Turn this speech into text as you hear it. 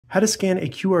how to scan a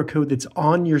QR code that's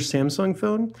on your Samsung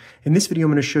phone. In this video,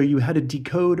 I'm going to show you how to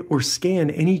decode or scan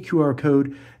any QR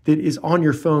code that is on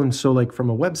your phone. So like from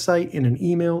a website, in an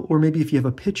email, or maybe if you have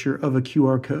a picture of a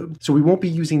QR code. So we won't be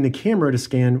using the camera to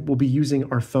scan, we'll be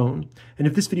using our phone. And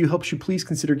if this video helps you, please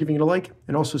consider giving it a like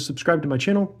and also subscribe to my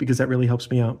channel because that really helps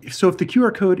me out. So if the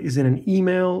QR code is in an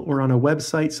email or on a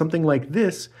website, something like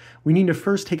this, we need to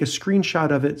first take a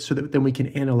screenshot of it so that then we can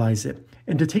analyze it.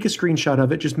 And to take a screenshot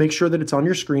of it, just make sure that it's on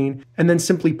your screen and then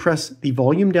simply press the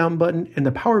volume down button and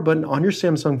the power button on your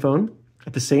Samsung phone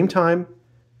at the same time.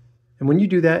 And when you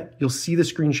do that, you'll see the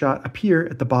screenshot appear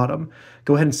at the bottom.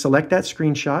 Go ahead and select that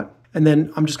screenshot. And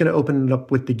then I'm just going to open it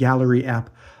up with the gallery app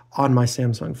on my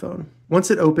Samsung phone. Once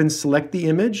it opens, select the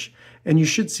image and you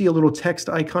should see a little text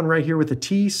icon right here with a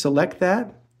T. Select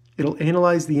that. It'll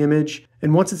analyze the image.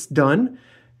 And once it's done,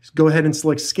 just go ahead and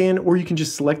select scan, or you can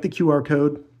just select the QR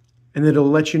code and then it'll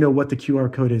let you know what the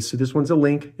QR code is. So this one's a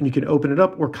link and you can open it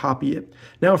up or copy it.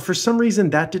 Now, if for some reason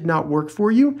that did not work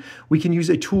for you, we can use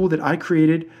a tool that I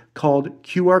created called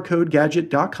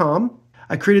QRCodeGadget.com.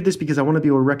 I created this because I want to be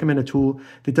able to recommend a tool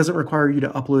that doesn't require you to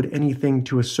upload anything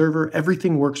to a server.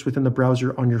 Everything works within the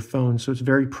browser on your phone, so it's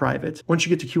very private. Once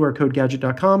you get to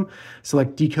QRCodeGadget.com,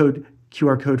 select Decode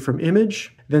QR code from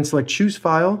image, then select Choose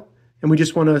File, and we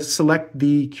just want to select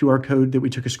the QR code that we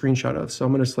took a screenshot of. So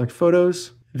I'm going to select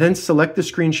Photos, then select the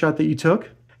screenshot that you took,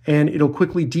 and it'll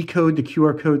quickly decode the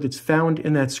QR code that's found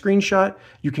in that screenshot.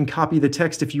 You can copy the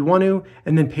text if you want to,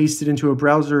 and then paste it into a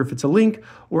browser if it's a link,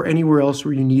 or anywhere else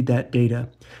where you need that data.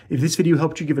 If this video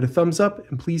helped you, give it a thumbs up,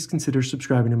 and please consider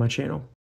subscribing to my channel.